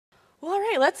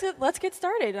right, let's get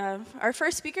started. Our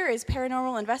first speaker is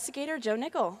paranormal investigator Joe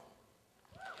Nickell.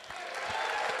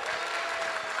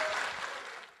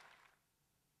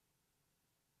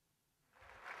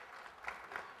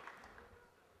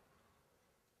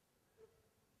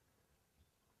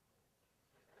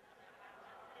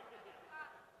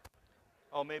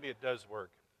 Oh, maybe it does work.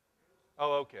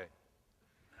 Oh, okay.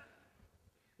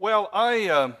 Well,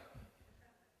 I'm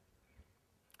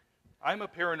a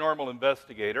paranormal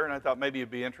investigator, and I thought maybe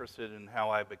you'd be interested in how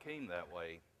I became that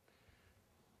way.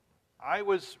 I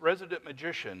was resident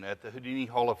magician at the Houdini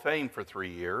Hall of Fame for 3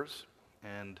 years,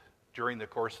 and during the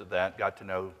course of that, got to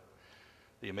know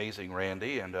the amazing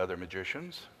Randy and other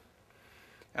magicians.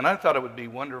 And I thought it would be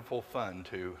wonderful fun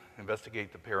to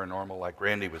investigate the paranormal like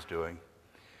Randy was doing.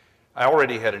 I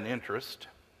already had an interest,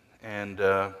 and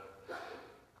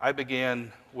I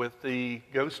began with the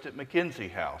Ghost at Mackenzie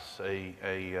House,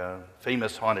 a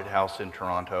famous haunted house in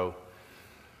Toronto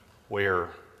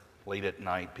where late at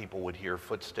night people would hear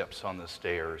footsteps on the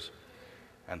stairs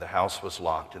and the house was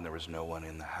locked and there was no one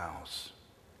in the house.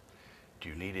 Do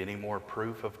you need any more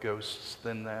proof of ghosts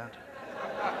than that?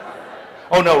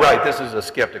 Oh, no, right, this is a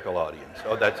skeptical audience.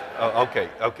 Oh, okay,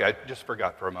 I just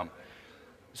forgot for a moment.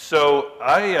 So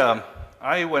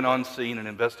I went on scene and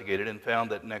investigated and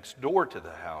found that next door to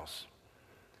the house,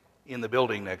 in the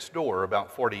building next door,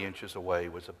 about 40 inches away,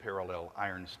 was a parallel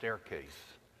iron staircase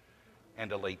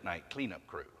and a late-night cleanup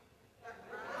crew.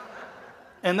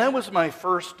 And that was my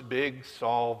first big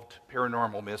solved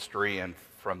paranormal mystery, and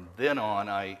from then on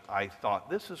I thought,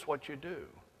 this is what you do.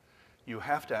 You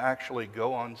have to actually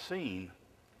go on scene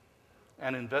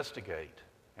and investigate.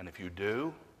 And if you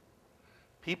do,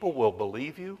 people will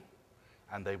believe you,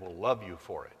 and they will love you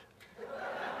for it.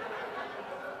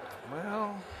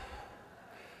 Well,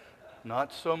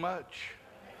 not so much.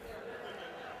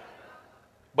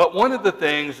 But one of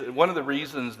the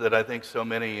reasons that I think so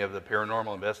many of the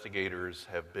paranormal investigators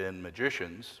have been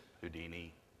magicians,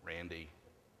 Houdini, Randy,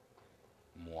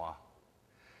 moi,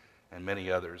 and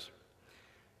many others,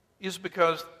 is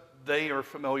because they are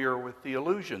familiar with the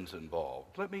illusions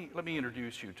involved. Let me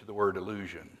introduce you to the word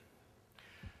illusion.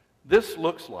 This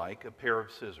looks like a pair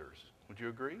of scissors. Would you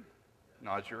agree?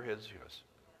 Nod your heads, yes.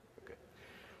 Okay.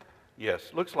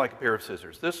 Yes, looks like a pair of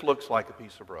scissors. This looks like a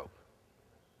piece of rope.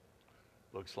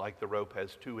 Looks like the rope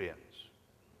has 2 ends.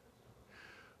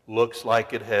 Looks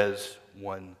like it has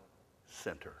one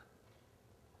center.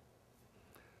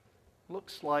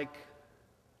 Looks like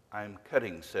I'm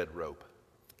cutting said rope.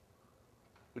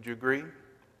 Would you agree?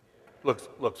 Looks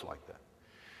like that.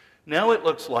 Now it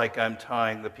looks like I'm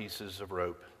tying the pieces of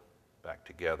rope back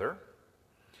together.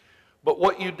 But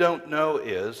what you don't know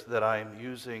is that I'm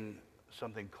using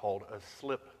something called a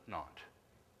slip knot.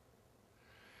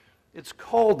 It's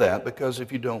called that because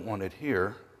if you don't want it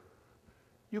here,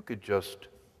 you could just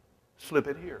slip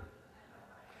it here.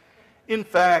 In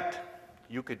fact,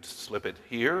 you could slip it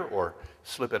here or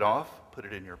slip it off, put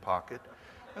it in your pocket,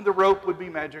 and the rope would be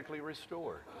magically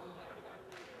restored.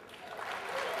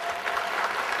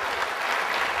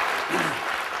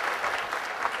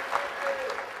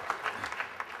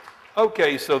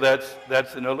 Okay, so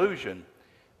that's an illusion.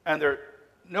 And there's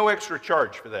no extra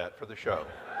charge for that, for the show.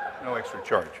 No extra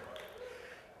charge.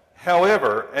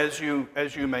 However, as you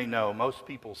may know, most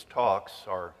people's talks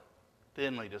are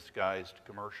thinly disguised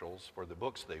commercials for the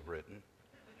books they've written.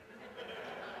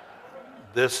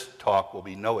 This talk will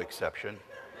be no exception.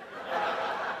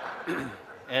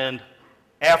 And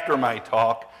after my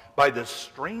talk, by the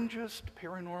strangest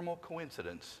paranormal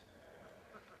coincidence,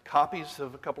 copies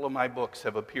of a couple of my books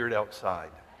have appeared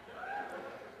outside,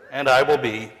 and I will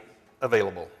be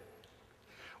available.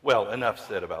 Well, enough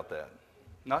said about that.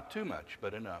 Not too much,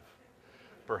 but enough,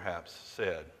 perhaps,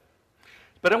 said.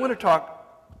 But I want to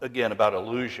talk again about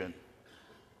illusion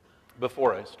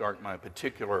before I start my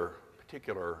particular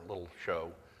little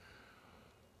show,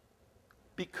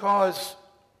 because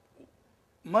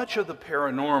much of the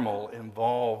paranormal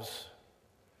involves,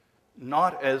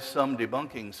 not as some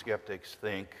debunking skeptics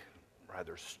think,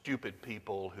 rather stupid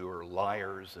people who are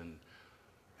liars and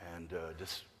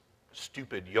just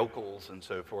stupid yokels and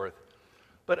so forth,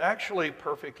 but actually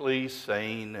perfectly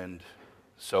sane and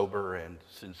sober and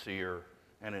sincere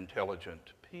and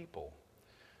intelligent people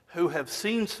who have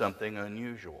seen something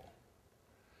unusual.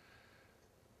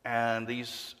 And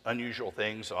these unusual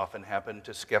things often happen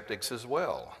to skeptics as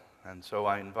well. And so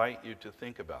I invite you to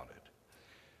think about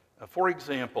it. For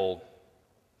example,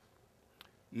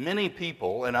 many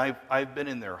people, and I've been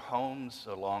in their homes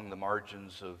along the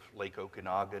margins of Lake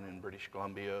Okanagan in British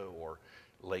Columbia, or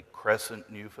Lake Crescent,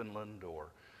 Newfoundland, or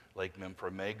Lake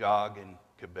Memphremagog in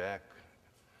Quebec.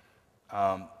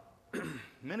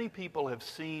 many people have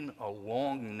seen a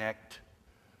long-necked,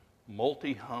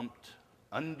 multi-humped,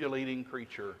 undulating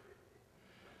creature,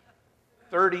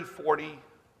 30, 40,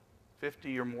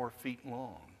 50 or more feet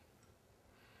long.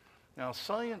 Now,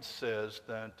 science says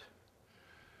that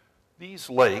these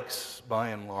lakes, by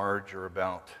and large, are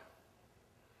about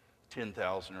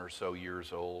 10,000 or so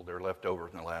years old. They're left over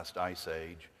from the last ice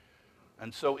age.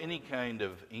 And so any kind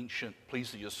of ancient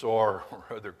plesiosaur or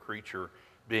other creature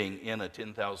being in a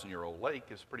 10,000-year-old lake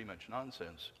is pretty much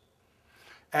nonsense.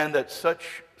 And that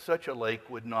such a lake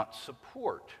would not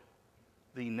support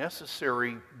the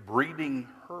necessary breeding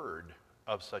herd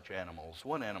of such animals.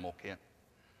 One animal can't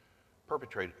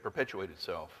perpetuate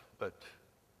itself, but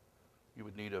you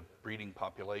would need a breeding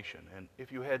population. And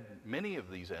if you had many of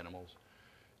these animals,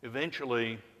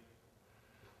 eventually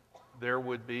there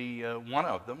would be one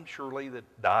of them, surely,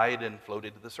 that died and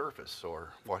floated to the surface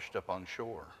or washed up on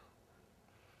shore.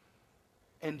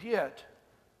 And yet,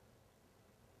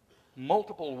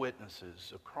 multiple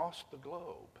witnesses across the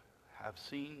globe have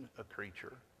seen a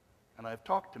creature, and I've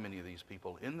talked to many of these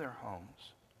people in their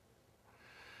homes.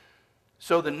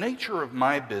 So the nature of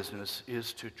my business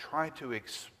is to try to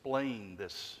explain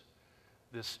this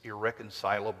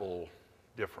irreconcilable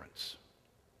difference.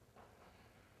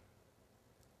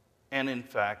 And in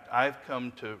fact, I've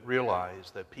come to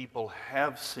realize that people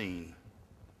have seen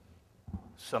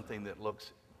something that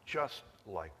looks just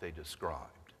like they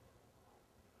described.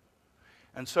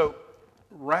 And so,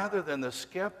 rather than the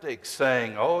skeptics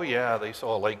saying, oh yeah, they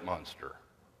saw a lake monster,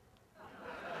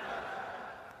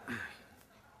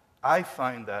 I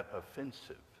find that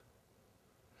offensive.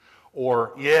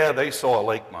 Or, yeah, they saw a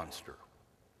lake monster.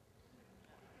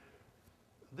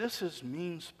 This is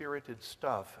mean-spirited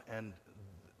stuff, and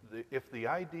if the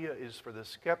idea is for the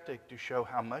skeptic to show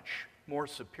how much more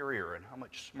superior and how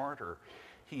much smarter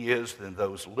he is than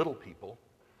those little people,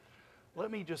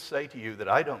 let me just say to you that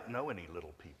I don't know any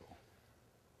little people,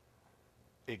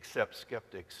 except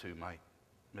skeptics who might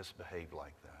misbehave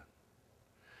like that.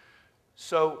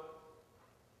 So,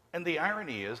 and the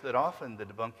irony is that often the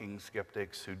debunking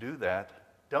skeptics who do that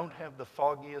don't have the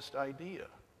foggiest idea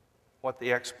what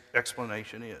the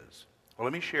explanation is. Well,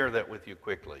 let me share that with you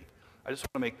quickly. I just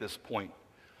want to make this point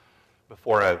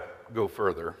before I go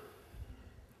further.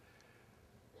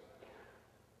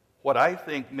 What I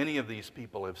think many of these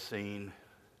people have seen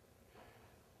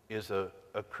is a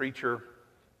creature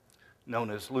known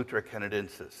as Lutra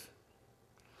canadensis.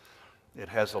 It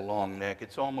has a long neck.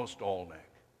 It's almost all neck.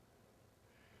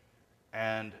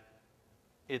 And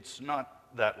it's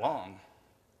not that long,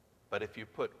 but if you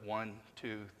put 1,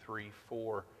 2, 3,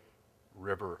 4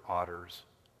 river otters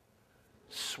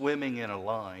swimming in a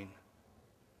line,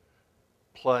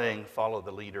 playing follow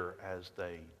the leader as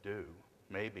they do,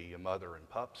 maybe a mother and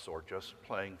pups, or just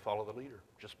playing follow the leader,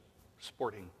 just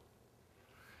sporting,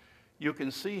 you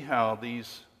can see how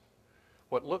these,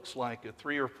 what looks like a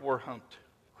 3 or 4 humped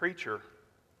creature,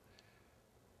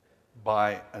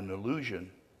 by an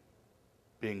illusion,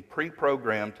 being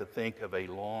pre-programmed to think of a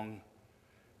long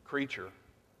creature,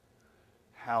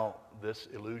 how this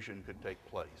illusion could take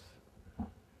place.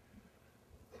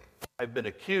 I've been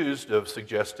accused of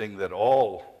suggesting that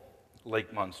all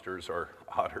lake monsters are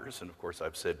otters, and of course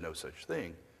I've said no such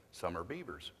thing. Some are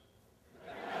beavers.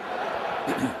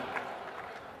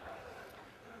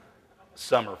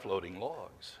 Some are floating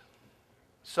logs.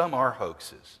 Some are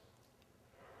hoaxes.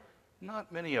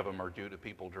 Not many of them are due to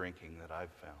people drinking that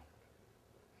I've found.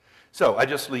 So I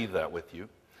just leave that with you.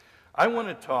 I want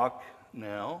to talk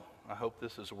now, I hope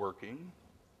this is working.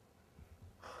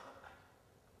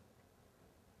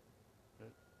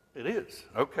 It is,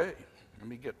 okay. Let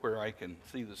me get where I can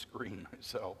see the screen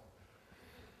myself.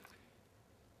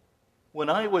 When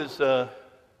I was a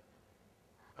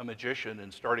magician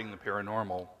and starting the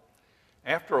paranormal,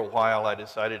 after a while I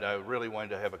decided I really wanted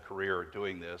to have a career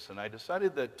doing this, and I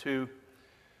decided that to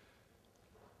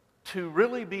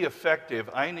really be effective,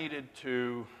 I needed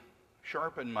to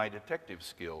sharpen my detective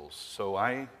skills. So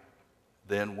I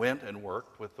then went and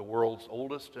worked with the world's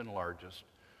oldest and largest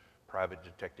private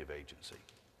detective agency.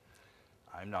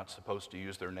 I'm not supposed to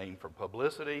use their name for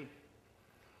publicity,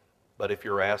 but if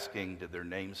you're asking, did their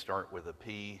name start with a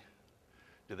P?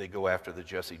 Do they go after the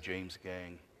Jesse James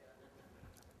gang?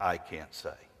 I can't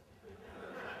say.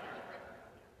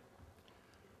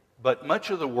 But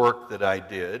much of the work that I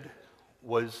did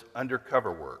was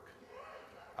undercover work.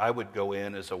 I would go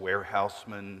in as a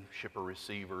warehouseman, shipper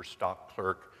receiver, stock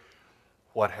clerk,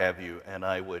 what have you, and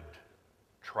I would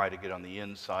try to get on the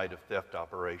inside of theft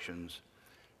operations.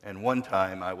 And one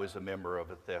time I was a member of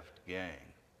a theft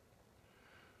gang.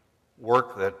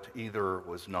 Work that either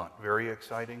was not very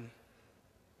exciting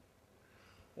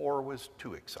or was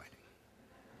too exciting.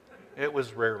 It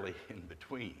was rarely in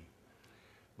between.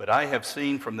 But I have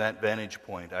seen from that vantage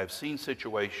point, I've seen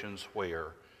situations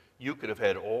where you could have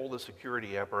had all the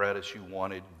security apparatus you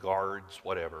wanted, guards,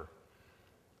 whatever,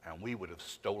 and we would have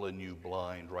stolen you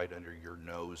blind right under your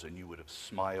nose, and you would have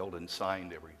smiled and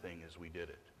signed everything as we did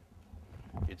it.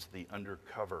 It's the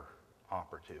undercover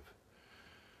operative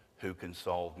who can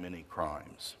solve many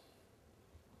crimes.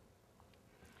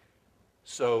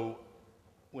 So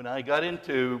when I got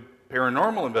into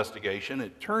paranormal investigation,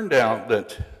 it turned out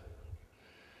that,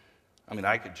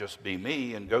 I could just be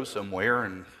me and go somewhere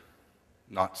and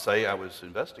not say I was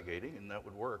investigating, and that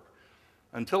would work,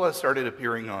 until I started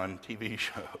appearing on TV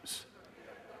shows.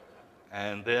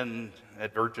 And then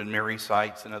at Virgin Mary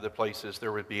sites and other places,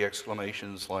 there would be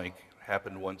exclamations like,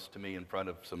 happened once to me in front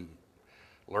of some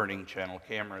Learning Channel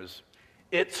cameras,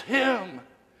 "It's him!"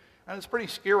 And it's pretty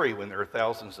scary when there are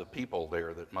thousands of people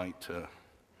there that might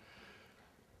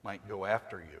go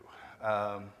after you.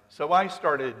 So I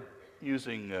started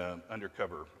using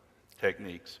undercover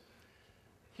techniques.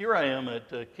 Here I am at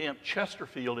Camp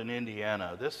Chesterfield in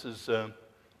Indiana. This is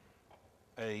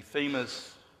a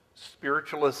famous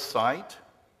spiritualist site,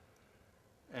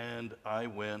 and I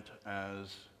went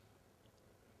as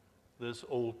this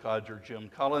old codger, Jim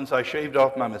Collins. I shaved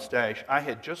off my mustache. I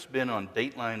had just been on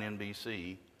Dateline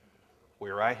NBC,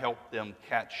 where I helped them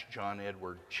catch John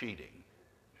Edward cheating.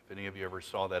 If any of you ever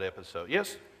saw that episode.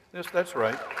 Yes, that's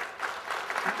right.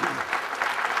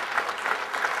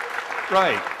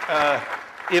 Right.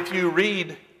 If you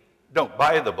read, don't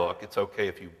buy the book. It's okay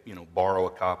if you borrow a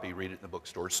copy, read it in the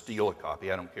bookstore, steal a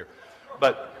copy. I don't care.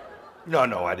 But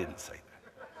no, I didn't say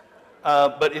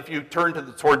that. But if you turn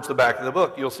towards the back of the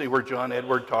book, you'll see where John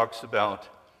Edward talks about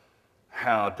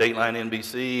how Dateline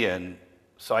NBC and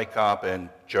Psychop and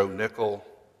Joe Nickell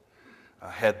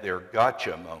had their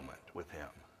gotcha moment with him.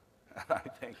 And I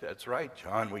think that's right,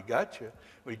 John. We got you.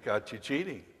 We got you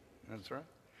cheating. That's right.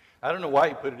 I don't know why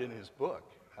he put it in his book,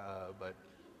 but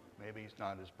maybe he's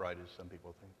not as bright as some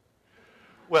people think.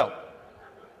 Well,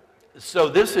 so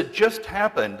this had just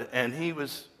happened, and he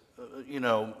was,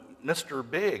 Mr.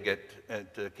 Big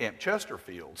at Camp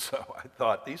Chesterfield. So I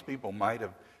thought these people might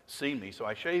have seen me. So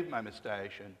I shaved my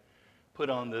mustache and put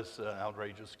on this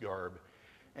outrageous garb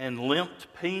and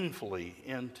limped painfully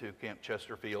into Camp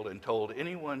Chesterfield and told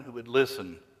anyone who would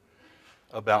listen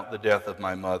about the death of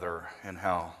my mother and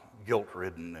how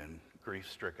guilt-ridden and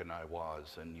grief-stricken I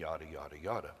was, and yada, yada,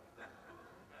 yada.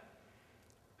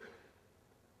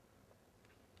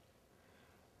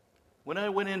 When I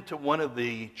went into one of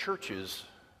the churches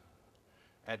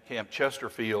at Camp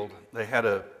Chesterfield, they had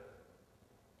a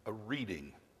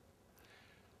reading.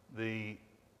 The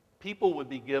people would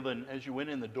be given, as you went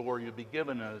in the door, you'd be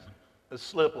given a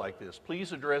slip like this.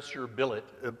 Please address your billet,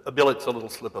 a billet's a little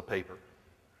slip of paper,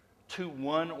 to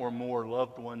one or more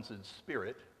loved ones in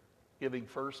spirit, giving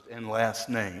first and last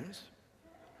names.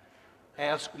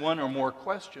 Ask one or more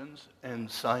questions and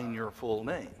sign your full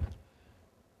name.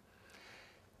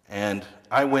 And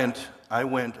I went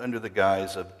under the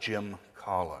guise of Jim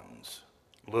Collins.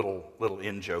 Little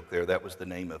in-joke there, that was the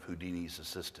name of Houdini's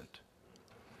assistant.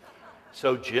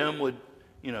 So Jim would,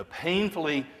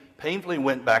 painfully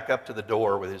went back up to the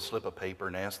door with his slip of paper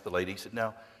and asked the lady, he said,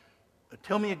 "Now,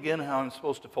 tell me again how I'm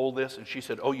supposed to fold this." And she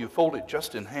said, "Oh, you fold it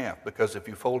just in half, because if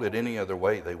you fold it any other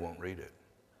way, they won't read it."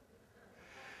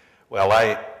 Well,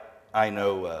 I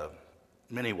know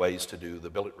many ways to do the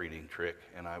billet reading trick,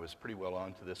 and I was pretty well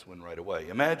on to this one right away.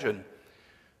 Imagine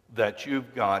that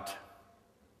you've got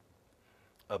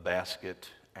a basket,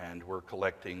 and we're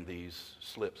collecting these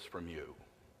slips from you.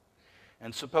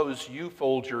 And suppose you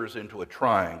fold yours into a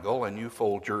triangle, and you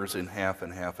fold yours in half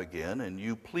and half again, and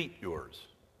you pleat yours.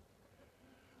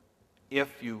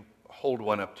 If you hold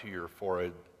one up to your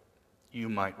forehead, you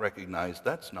might recognize,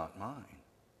 that's not mine.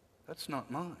 That's not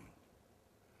mine.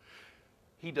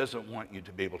 He doesn't want you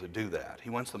to be able to do that. He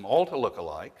wants them all to look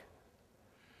alike.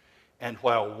 And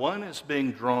while one is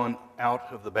being drawn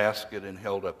out of the basket and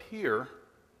held up here,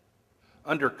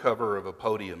 under cover of a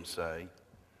podium, say,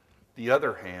 the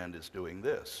other hand is doing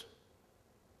this.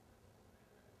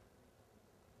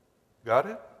 Got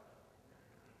it?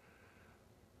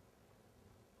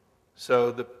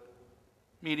 So the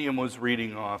medium was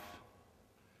reading off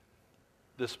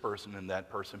this person and that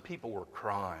person. People were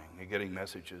crying and getting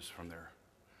messages from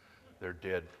their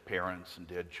dead parents and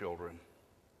dead children.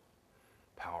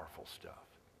 Powerful stuff.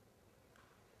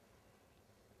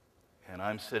 And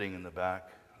I'm sitting in the back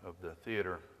of the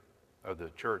theater, of the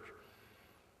church.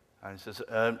 And he says,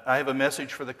 "I have a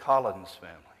message for the Collins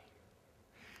family."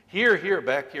 Here,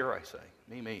 back here, I say.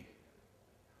 Me.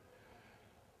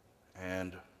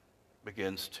 and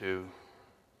begins to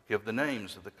give the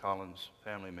names of the Collins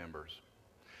family members.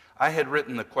 I had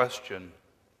written the question,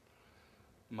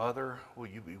 "Mother, will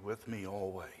you be with me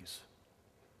always?"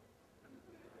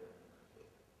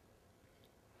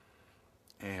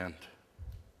 And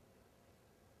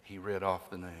he read off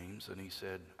the names, and he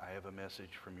said, "I have a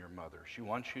message from your mother. She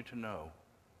wants you to know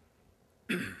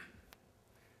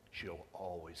she'll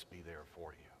always be there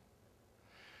for you."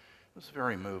 It was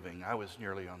very moving. I was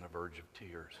nearly on the verge of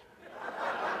tears.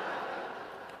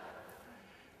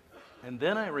 And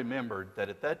then I remembered that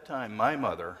at that time my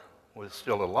mother was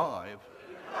still alive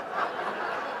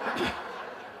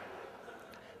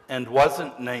and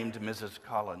wasn't named Mrs.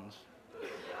 Collins.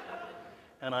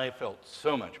 And I felt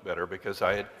so much better because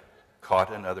I had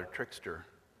caught another trickster.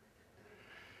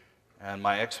 And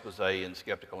my expose in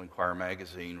Skeptical Inquirer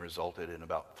magazine resulted in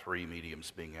about 3 mediums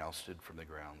being ousted from the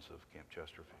grounds of Camp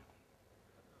Chesterfield,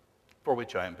 for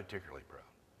which I am particularly proud.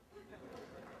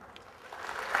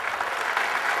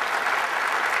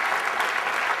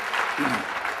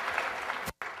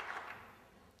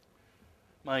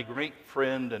 My great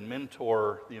friend and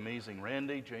mentor, the amazing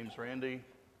Randy, James Randy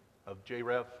of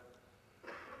JREF,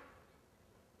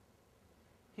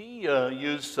 he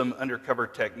used some undercover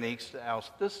techniques to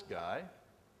oust this guy,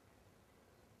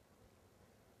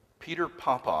 Peter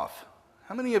Popoff.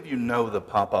 How many of you know the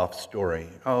Popoff story?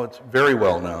 Oh, it's very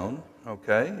well known,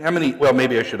 okay. How many, well,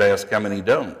 maybe I should ask how many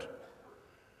don't.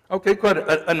 Okay, quite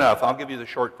enough. I'll give you the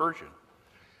short version.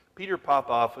 Peter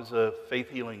Popoff was a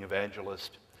faith-healing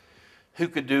evangelist who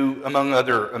could do, among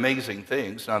other amazing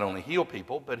things, not only heal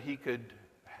people, but he could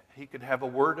have a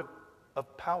word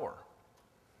of power.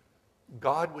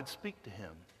 God would speak to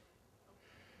him.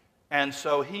 And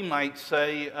so he might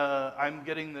say, "I'm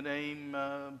getting the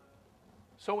name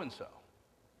so-and-so."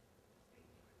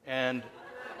 And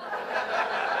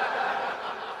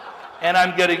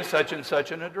I'm getting such and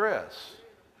such an address.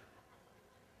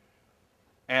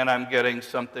 And I'm getting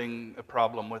a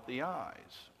problem with the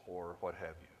eyes, or what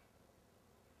have you.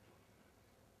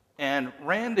 And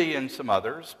Randy and some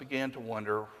others began to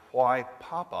wonder why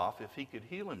Popoff, if he could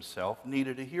heal himself,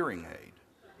 needed a hearing aid.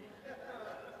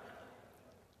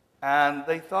 And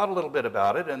they thought a little bit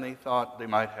about it, and they thought they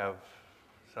might have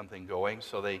something going,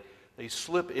 so they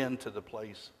slip into the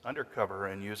place undercover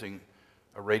and using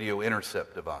a radio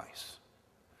intercept device.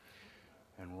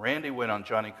 And Randy went on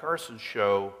Johnny Carson's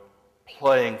show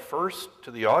playing first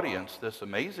to the audience this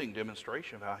amazing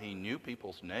demonstration of how he knew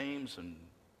people's names and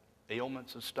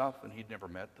ailments and stuff, and he'd never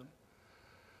met them.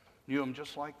 Knew them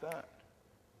just like that.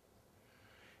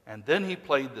 And then he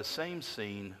played the same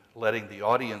scene, letting the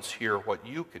audience hear what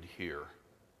you could hear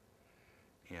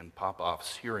in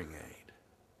Popoff's hearing aid.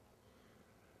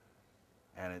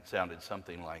 And it sounded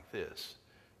something like this.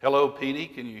 "Hello, Petey,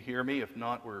 can you hear me? If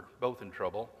not, we're both in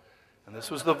trouble." And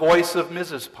this was the voice of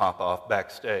Mrs. Popoff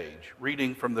backstage,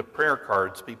 reading from the prayer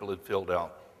cards people had filled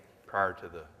out prior to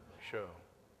the show.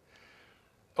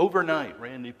 Overnight,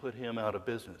 Randy put him out of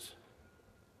business.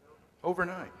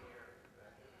 Overnight.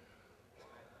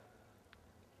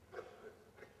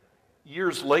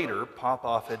 Years later,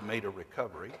 Popoff had made a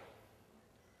recovery.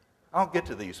 I'll get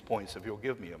to these points if you'll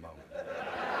give me a moment.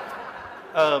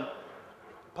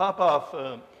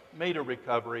 Popoff made a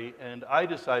recovery, and I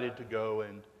decided to go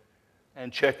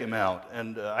and check him out.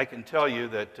 And I can tell you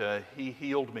that he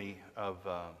healed me of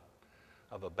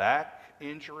a back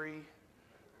injury,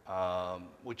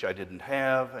 which I didn't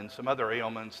have, and some other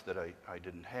ailments that I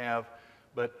didn't have,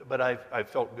 but I've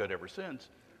felt good ever since.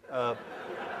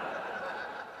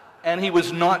 And he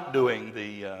was not doing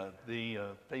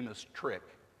the famous trick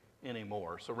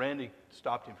anymore, so Randy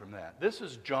stopped him from that. This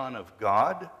is John of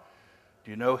God. Do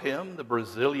you know him? The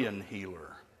Brazilian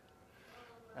healer.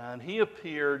 And he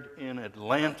appeared in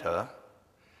Atlanta,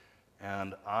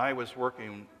 and I was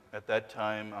working at that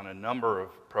time on a number of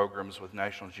programs with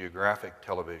National Geographic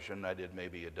Television. I did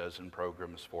maybe a dozen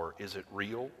programs for Is It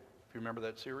Real? If you remember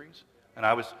that series? And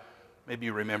I was, maybe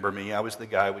you remember me, I was the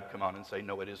guy who would come on and say,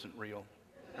 "No, it isn't real."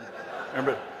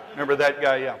 Remember that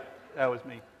guy? Yeah, that was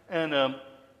me. And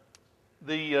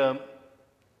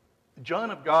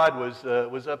John of God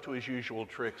was up to his usual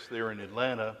tricks there in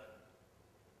Atlanta.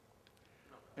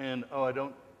 And I'm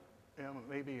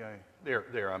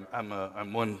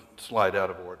one slide out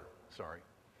of order. Sorry.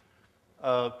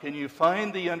 Can you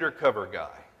find the undercover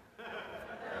guy?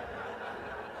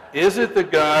 Is it the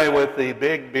guy with the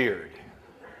big beard?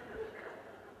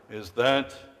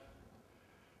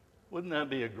 Wouldn't that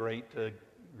be a great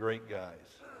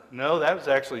guys? No, that was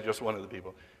actually just one of the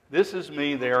people. This is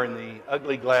me there in the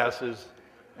ugly glasses,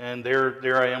 and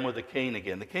there I am with the cane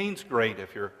again. The cane's great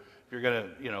if you're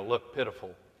going to look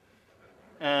pitiful.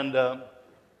 And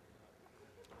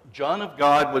John of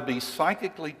God would be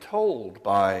psychically told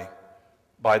by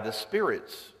the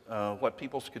spirits what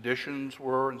people's conditions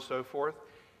were and so forth.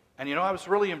 And you know, I was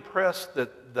really impressed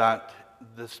that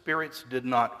the spirits did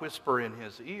not whisper in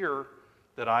his ear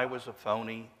that I was a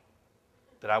phony,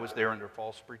 that I was there under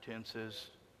false pretenses,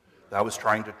 that I was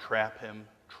trying to trap him,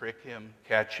 trick him,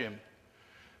 catch him.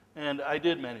 And I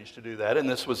did manage to do that, and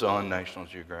this was on National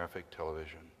Geographic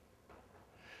television.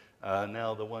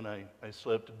 Now the one I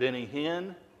slipped, Benny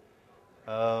Hinn.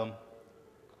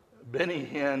 Benny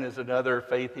Hinn is another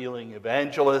faith-healing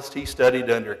evangelist. He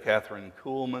studied under Catherine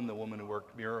Kuhlman, the woman who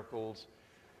worked miracles.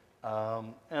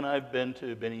 And I've been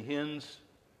to Benny Hinn's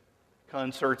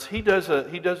concerts. He does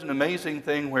an amazing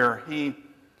thing where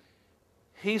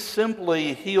he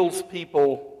simply heals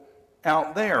people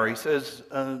out there. He says,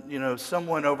 you know,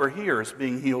 someone over here is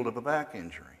being healed of a back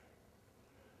injury.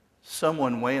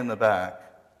 Someone way in the back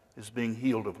is being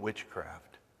healed of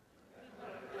witchcraft.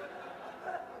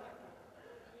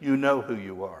 You know who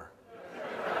you are.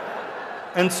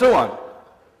 And so on.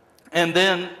 And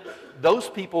then those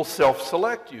people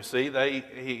self-select, you see.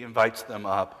 He invites them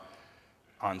up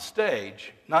on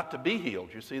stage, not to be healed.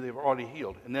 You see, they've already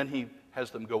healed. And then he has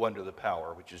them go under the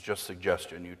power, which is just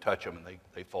suggestion. You touch them and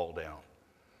they fall down.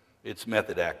 It's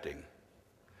method acting.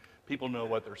 People know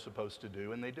what they're supposed to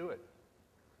do, and they do it.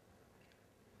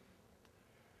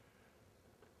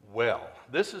 Well,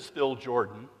 this is Phil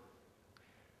Jordan.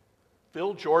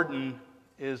 Phil Jordan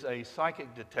is a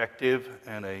psychic detective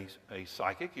and a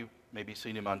psychic. You've maybe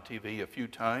seen him on TV a few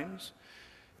times.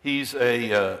 He's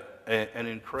an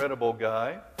incredible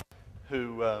guy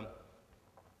who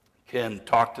can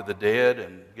talk to the dead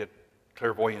and get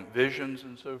clairvoyant visions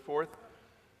and so forth.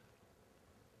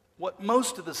 What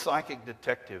most of the psychic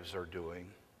detectives are doing,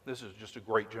 this is just a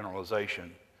great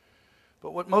generalization,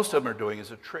 but what most of them are doing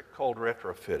is a trick called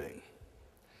retrofitting.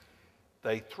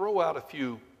 They throw out a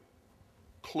few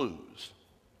clues.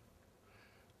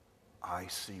 I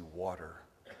see water.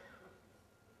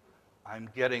 I'm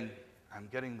getting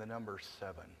the number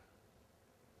 7.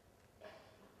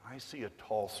 I see a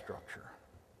tall structure.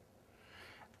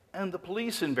 And the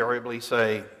police invariably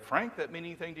say, Frank, that mean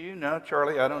anything to you? No,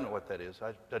 Charlie, I don't know what that is.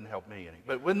 That doesn't help me any.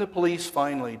 But when the police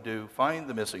finally do find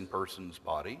the missing person's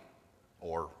body,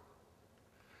 or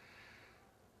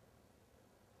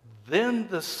then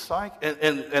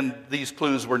and these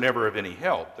clues were never of any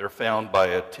help. They're found by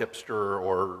a tipster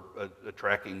or a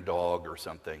tracking dog or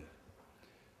something.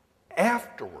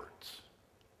 Afterwards,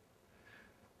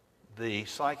 the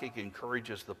psychic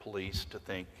encourages the police to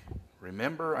think,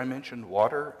 remember I mentioned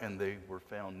water and they were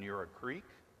found near a creek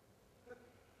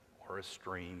or a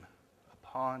stream, a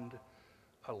pond,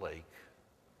 a lake,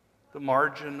 the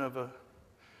margin of an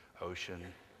ocean,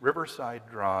 Riverside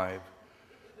Drive,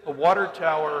 a water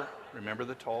tower, remember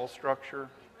the tall structure?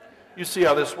 You see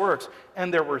how this works.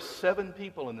 And there were 7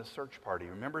 people in the search party.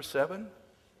 Remember 7?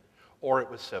 Or it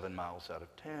was 7 miles out of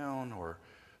town, or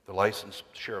the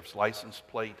sheriff's license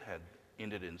plate had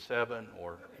ended in 7,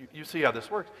 or you see how this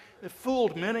works. It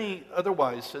fooled many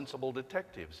otherwise sensible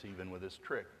detectives, even with this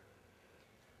trick.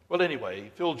 Well, anyway,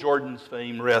 Phil Jordan's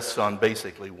fame rests on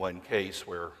basically one case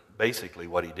where basically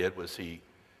what he did was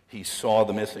he saw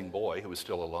the missing boy, who was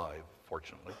still alive,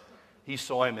 fortunately. He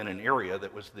saw him in an area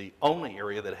that was the only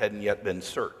area that hadn't yet been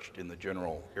searched in the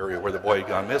general area where the boy had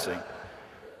gone missing.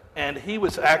 And he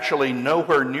was actually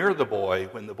nowhere near the boy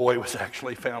when the boy was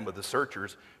actually found by the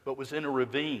searchers, but was in a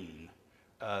ravine,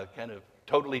 kind of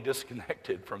totally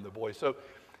disconnected from the boy. So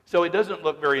it doesn't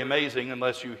look very amazing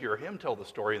unless you hear him tell the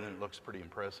story, and then it looks pretty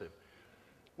impressive.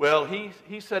 Well,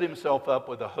 he set himself up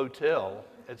with a hotel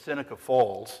at Seneca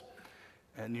Falls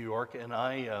in New York, and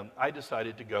I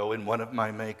decided to go in one of my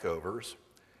makeovers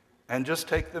and just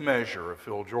take the measure of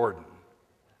Phil Jordan.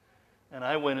 And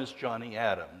I went as Johnny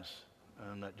Adams.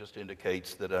 And that just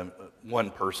indicates that I'm one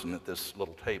person at this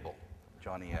little table,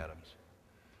 Johnny Adams.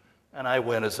 And I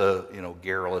went as a,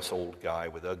 garrulous old guy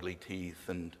with ugly teeth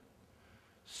and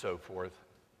so forth.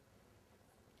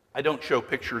 I don't show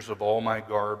pictures of all my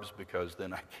garbs because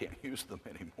then I can't use them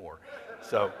anymore.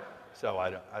 So I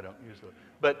don't use them.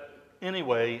 But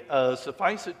anyway,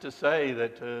 suffice it to say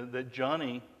that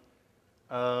Johnny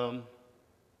got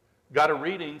a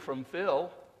reading from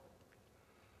Phil.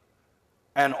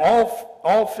 And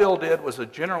all Phil did was a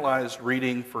generalized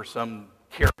reading for some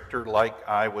character like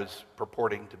I was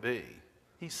purporting to be.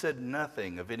 He said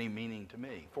nothing of any meaning to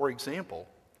me. For example,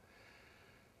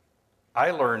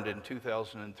 I learned in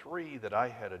 2003 that I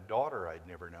had a daughter I'd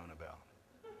never known about.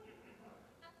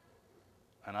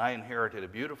 And I inherited a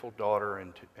beautiful daughter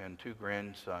and 2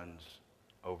 grandsons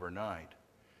overnight.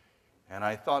 And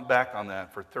I thought back on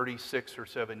that for 36 or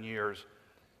 7 years.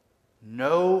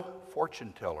 No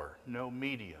fortune teller, no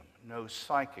medium, no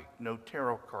psychic, no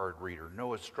tarot card reader,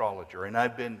 no astrologer. And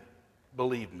I've been,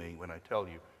 believe me when I tell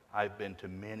you, I've been to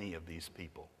many of these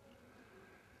people.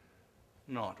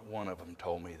 Not one of them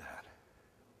told me that.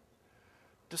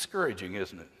 Discouraging,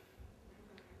 isn't it?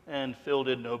 And Phil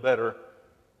did no better.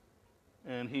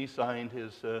 And he signed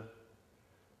his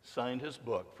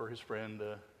book for his friend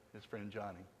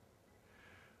Johnny.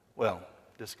 Well,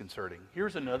 disconcerting.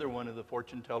 Here's another one of the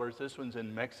fortune tellers. This one's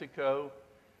in Mexico,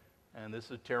 and this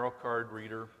is a tarot card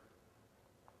reader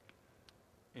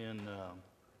in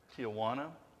Tijuana.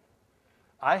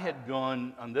 I had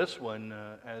gone on this one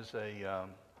as a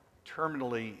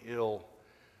terminally ill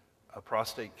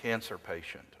prostate cancer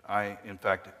patient. I, in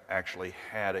fact, actually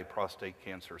had a prostate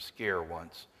cancer scare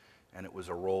once, and it was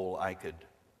a role I could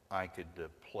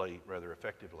play rather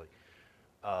effectively.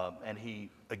 And he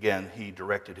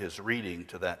directed his reading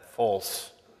to that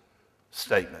false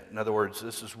statement. In other words,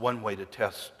 this is one way to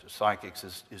test psychics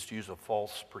is to use a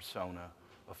false persona,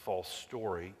 a false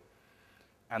story,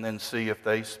 and then see if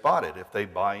they spot it. If they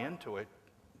buy into it,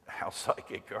 how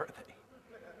psychic are they?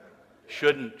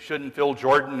 Shouldn't Phil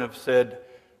Jordan have said,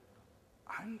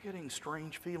 I'm getting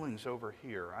strange feelings over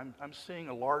here. I'm seeing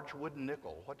a large wooden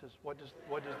nickel. What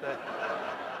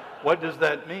does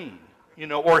that mean? You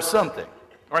know, or something.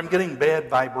 Or I'm getting bad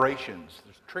vibrations.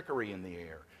 There's trickery in the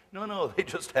air. No, they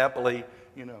just happily,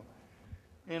 you know.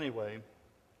 Anyway,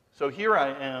 so here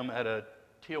I am at a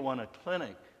Tijuana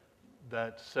clinic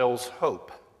that sells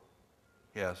hope.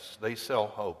 Yes, they sell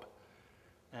hope.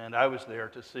 And I was there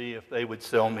to see if they would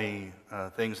sell me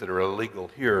things that are illegal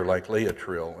here, like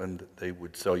Lehr, and they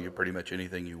would sell you pretty much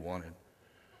anything you wanted.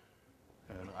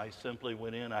 And I simply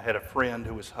went in. I had a friend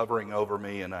who was hovering over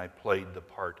me, and I played the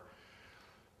part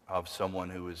of someone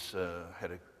who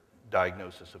had a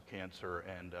diagnosis of cancer,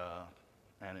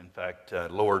 and in fact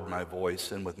lowered my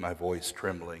voice, and with my voice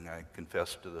trembling, I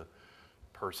confessed to the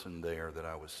person there that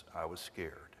I was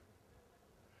scared.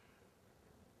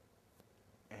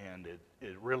 And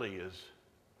it really is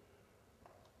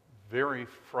very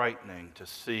frightening to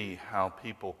see how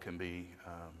people can be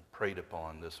preyed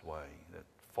upon this way, that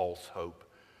false hope,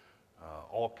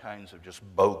 all kinds of just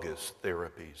bogus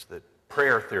therapies, that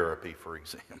prayer therapy, for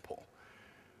example.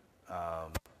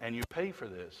 And you pay for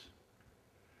this.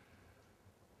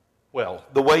 Well,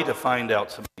 the way to find out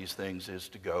some of these things is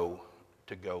to go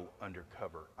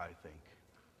undercover, I think.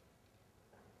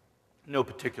 No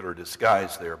particular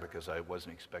disguise there because I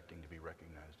wasn't expecting to be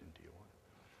recognized in Tijuana.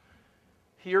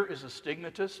 Here is a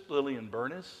stigmatist, Lillian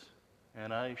Bernis,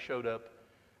 and I showed up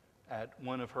at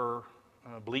one of her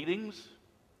bleedings,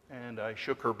 and I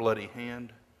shook her bloody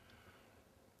hand.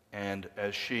 And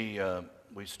as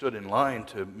we stood in line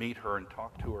to meet her and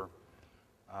talk to her,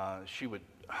 she was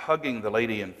hugging the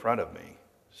lady in front of me.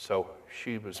 So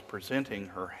she was presenting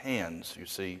her hands, you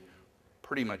see,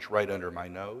 pretty much right under my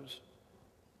nose.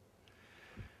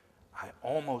 I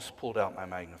almost pulled out my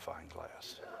magnifying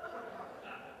glass.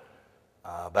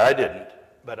 But I didn't.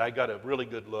 But I got a really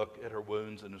good look at her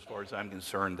wounds, and as far as I'm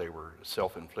concerned, they were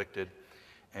self-inflicted.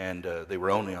 And they were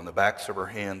only on the backs of her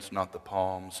hands, not the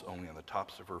palms, only on the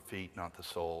tops of her feet, not the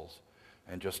soles,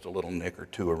 and just a little nick or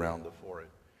two around the forehead.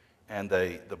 And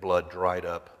the blood dried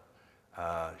up.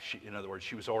 In other words,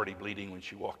 she was already bleeding when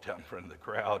she walked out in front of the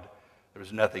crowd. There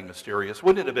was nothing mysterious.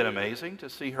 Wouldn't it have been amazing to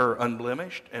see her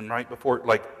unblemished and right before,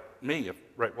 like me,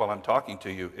 right while I'm talking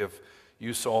to you, if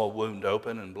you saw a wound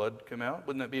open and blood come out?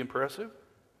 Wouldn't that be impressive?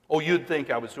 Oh, you'd think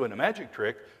I was doing a magic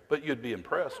trick, but you'd be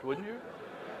impressed, wouldn't you?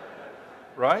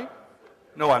 Right?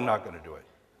 No, I'm not going to do it.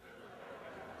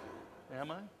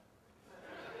 Am I?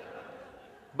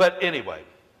 But anyway.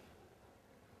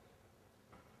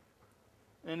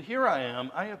 And here I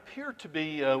am. I appear to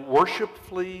be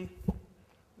worshipfully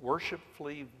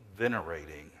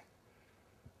venerating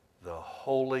the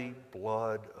holy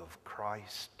blood of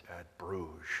Christ at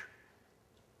Bruges,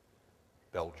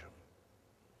 Belgium.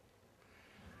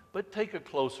 But take a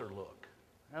closer look.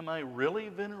 Am I really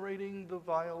venerating the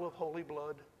vial of holy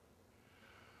blood?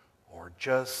 Or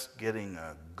just getting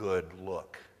a good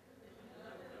look?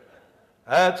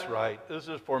 That's right. This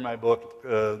is for my book,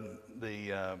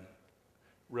 the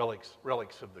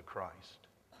Relics of the Christ.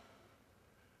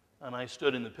 And I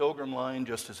stood in the pilgrim line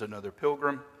just as another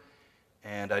pilgrim,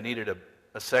 and I needed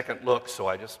a second look, so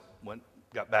I just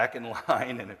got back in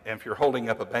line, and if you're holding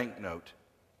up a banknote,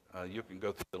 you can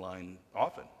go through the line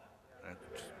often. And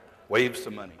just wave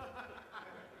some money.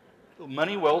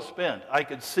 Money well spent. I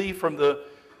could see from the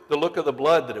look of the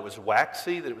blood that it was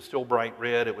waxy, that it was still bright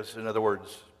red. It was, in other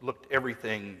words, looked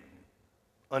everything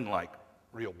unlike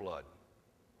real blood.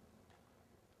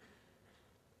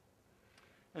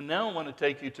 And now I want to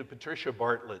take you to Patricia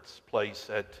Bartlett's place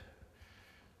at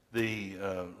the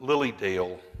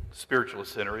Lilydale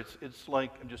Spiritualist Center. It's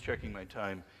like, I'm just checking my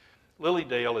time,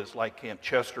 Lilydale is like Camp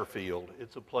Chesterfield.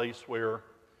 It's a place where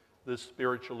the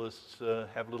spiritualists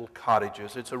have little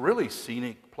cottages. It's a really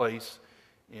scenic place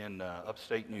in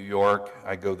upstate New York.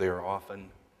 I go there often.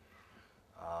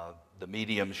 The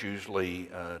mediums usually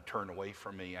turn away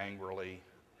from me angrily.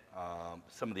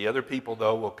 Some of the other people,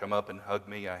 though, will come up and hug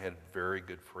me. I had a very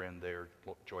good friend there,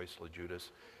 Joyce LaJudas,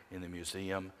 in the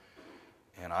museum.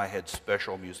 And I had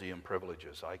special museum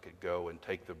privileges. I could go and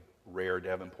take the rare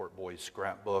Davenport Boys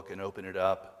scrapbook and open it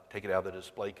up, take it out of the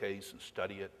display case and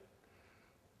study it.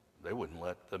 They wouldn't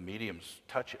let the mediums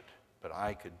touch it, but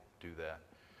I could do that.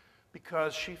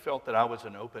 Because she felt that I was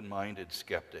an open-minded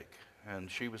skeptic, and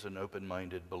she was an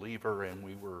open-minded believer, and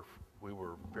we were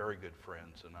very good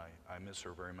friends, and I miss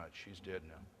her very much. She's dead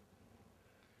now.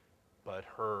 But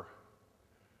her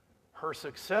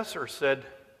successor said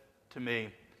to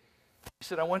me, he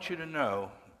said, I want you to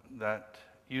know that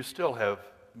you still have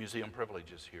museum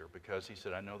privileges here, because he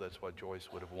said, I know that's what Joyce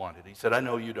would have wanted. He said, I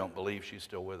know you don't believe she's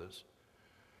still with us,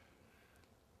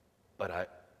 but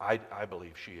I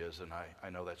believe she is, and I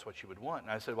know that's what she would want.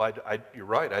 And I said, well, you're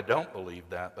right, I don't believe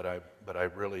that, but I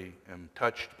really am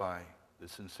touched by the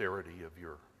sincerity of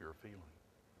your feeling.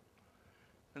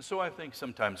 And so I think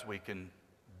sometimes we can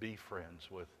be friends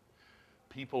with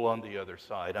people on the other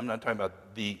side. I'm not talking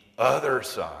about the other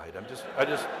side.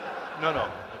 No.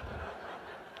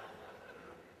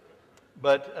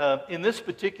 But in this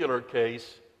particular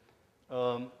case,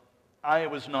 I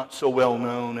was not so well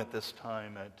known at this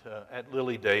time at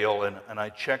Lilydale, and I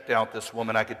checked out this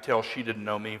woman. I could tell she didn't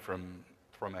know me from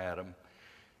Adam.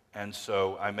 And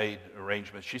so I made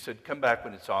arrangements. She said, come back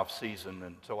when it's off season.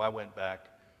 And so I went back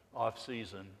off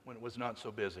season when it was not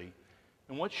so busy.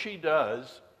 And what she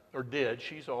does, or did,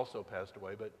 she's also passed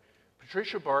away, but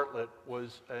Patricia Bartlett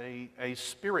was a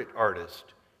spirit artist.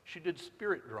 She did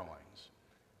spirit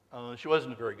drawings. She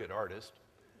wasn't a very good artist,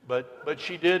 but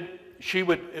she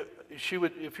would,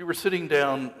 if you were sitting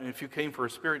down, if you came for a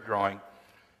spirit drawing,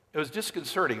 it was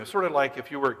disconcerting. It was sort of like if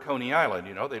you were at Coney Island,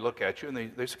 they look at you and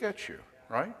they sketch you,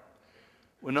 right?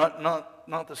 Well,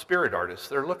 not the spirit artists.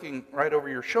 They're looking right over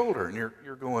your shoulder, and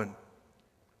you're going,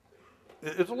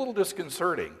 it's a little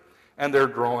disconcerting. And they're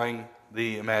drawing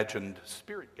the imagined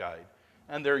spirit guide.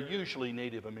 And they're usually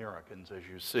Native Americans, as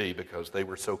you see, because they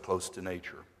were so close to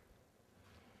nature.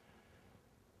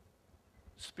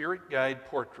 Spirit guide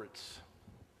portraits,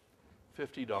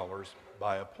 $50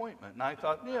 by appointment. And I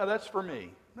thought, yeah, that's for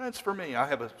me. That's for me. I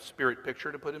have a spirit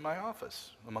picture to put in my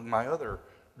office, among my other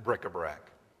bric-a-brac.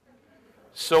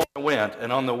 So I went,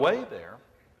 and on the way there,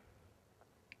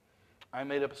 I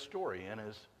made up a story. And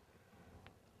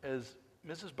as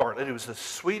Mrs. Bartlett, who was the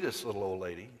sweetest little old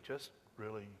lady, just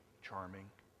really charming,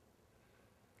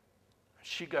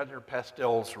 she got her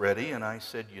pastels ready, and I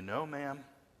said, ma'am,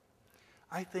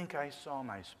 I think I saw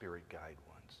my spirit guide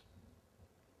once.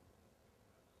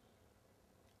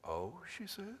 Oh, she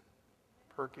said,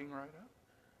 perking right up.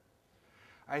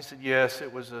 I said, yes,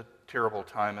 it was a terrible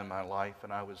time in my life,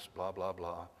 and I was blah, blah,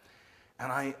 blah.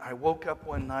 And I woke up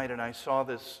one night, and I saw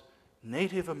this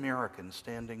Native American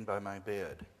standing by my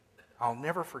bed. I'll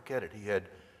never forget it. He had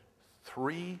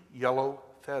 3 yellow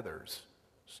feathers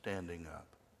standing up.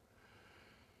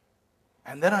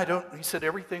 And then he said,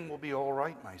 everything will be all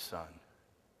right, my son.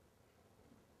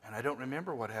 And I don't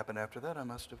remember what happened after that. I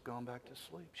must have gone back to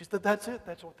sleep. She said, that's it.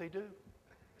 That's what they do.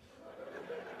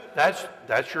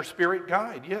 That's your spirit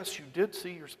guide. Yes, you did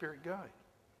see your spirit guide.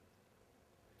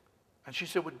 And she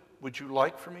said, would you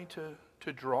like for me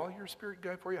to draw your spirit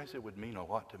guide for you? I said, it would mean a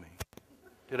lot to me.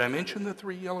 Did I mention the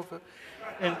 3 yellow feathers?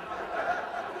 And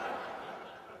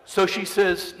so she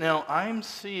says, now I'm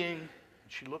seeing,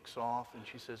 she looks off and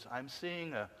she says, I'm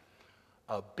seeing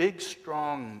a big,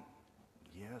 strong,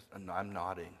 yes, and I'm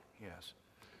nodding, yes.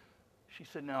 She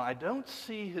said, now I don't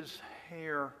see his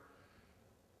hair,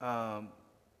 I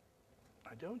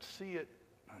don't see it,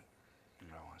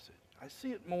 no, I said, I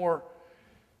see it more.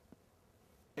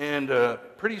 And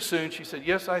pretty soon she said,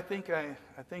 yes, I think I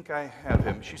have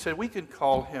him. She said, we can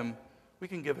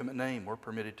give him a name. We're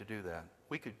permitted to do that.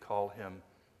 We could call him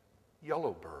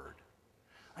Yellowbird.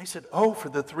 I said, oh, for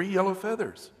the 3 yellow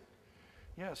feathers.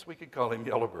 Yes, we could call him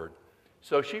Yellowbird.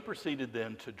 So she proceeded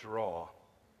then to draw.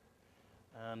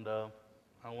 And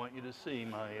I want you to see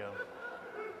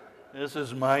this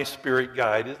is my spirit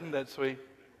guide. Isn't that sweet?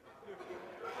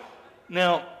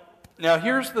 Now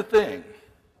here's the thing.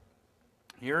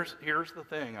 Here's the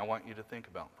thing I want you to think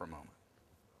about for a moment.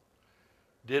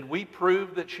 Did we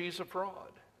prove that she's a fraud?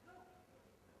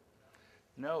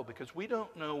 No, because we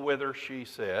don't know whether she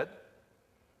said,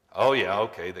 oh yeah,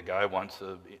 okay, the guy wants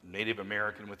a Native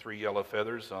American with 3 yellow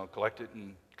feathers, I'll collect it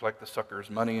and collect the sucker's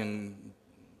money and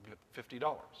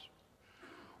 $50.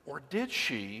 Or did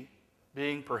she,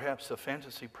 being perhaps a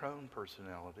fantasy-prone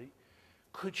personality,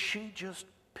 could she just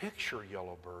picture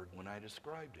Yellowbird when I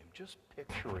described him? Just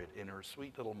picture it in her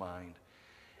sweet little mind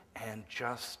and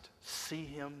just see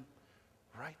him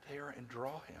right there and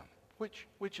draw him.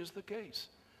 Which is the case?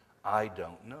 I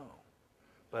don't know.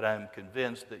 But I'm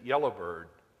convinced that Yellowbird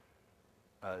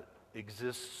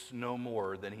exists no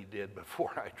more than he did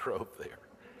before I drove there.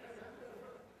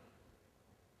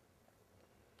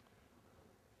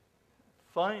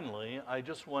 Finally, I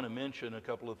just want to mention a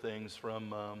couple of things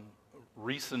from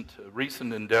recent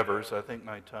endeavors. I think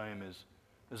my time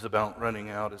is about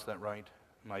running out. Is that right?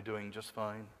 Am I doing just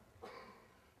fine?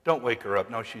 Don't wake her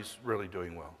up. No, she's really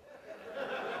doing well.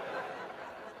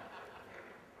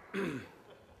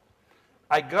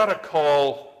 I got a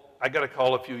call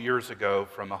a few years ago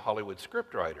from a Hollywood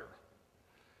scriptwriter,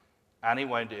 and he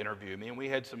wanted to interview me, and we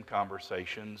had some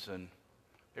conversations, and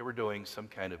they were doing some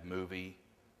kind of movie,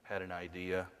 had an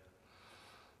idea,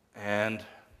 and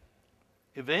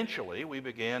eventually we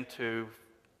began to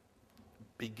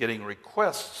be getting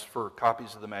requests for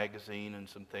copies of the magazine and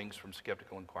some things from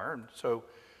Skeptical Inquirer, and so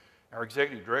our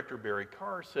executive director, Barry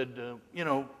Carr, said, he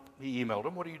emailed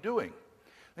him, what are you doing?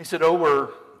 And he said,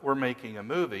 oh, we're making a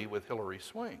movie with Hilary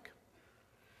Swank.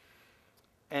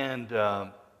 And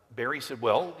Barry said,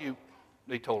 well,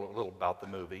 they told a little about the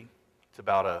movie. It's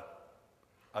about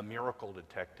a miracle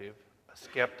detective, a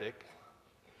skeptic.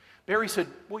 Barry said,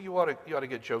 well, you ought to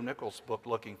get Joe Nickell's book,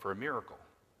 Looking for a Miracle.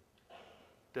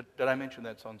 Did I mention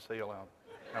that's on sale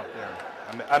out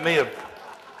there? I may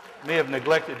have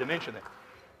neglected to mention that.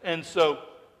 And so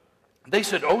they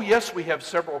said, oh, yes, we have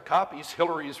several copies.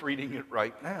 Hilary is reading it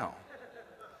right now.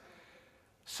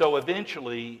 So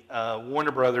eventually,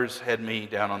 Warner Brothers had me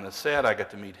down on the set. I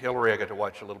got to meet Hilary. I got to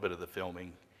watch a little bit of the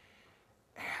filming.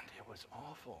 And it was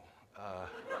awful.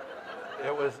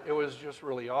 It was just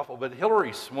really awful. But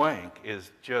Hilary Swank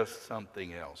is just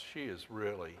something else. She is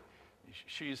really,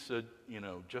 she's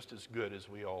just as good as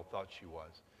we all thought she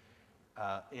was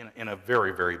in a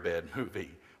very, very bad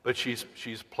movie. But she's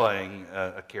playing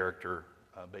a character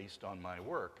based on my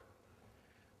work.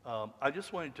 I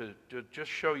just wanted to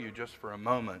just show you just for a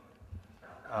moment.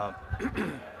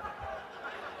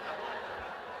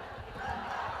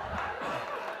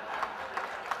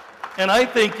 And I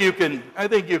think you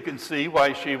can see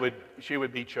why she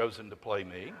would be chosen to play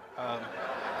me.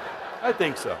 I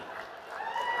think so.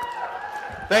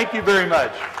 Thank you very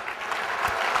much.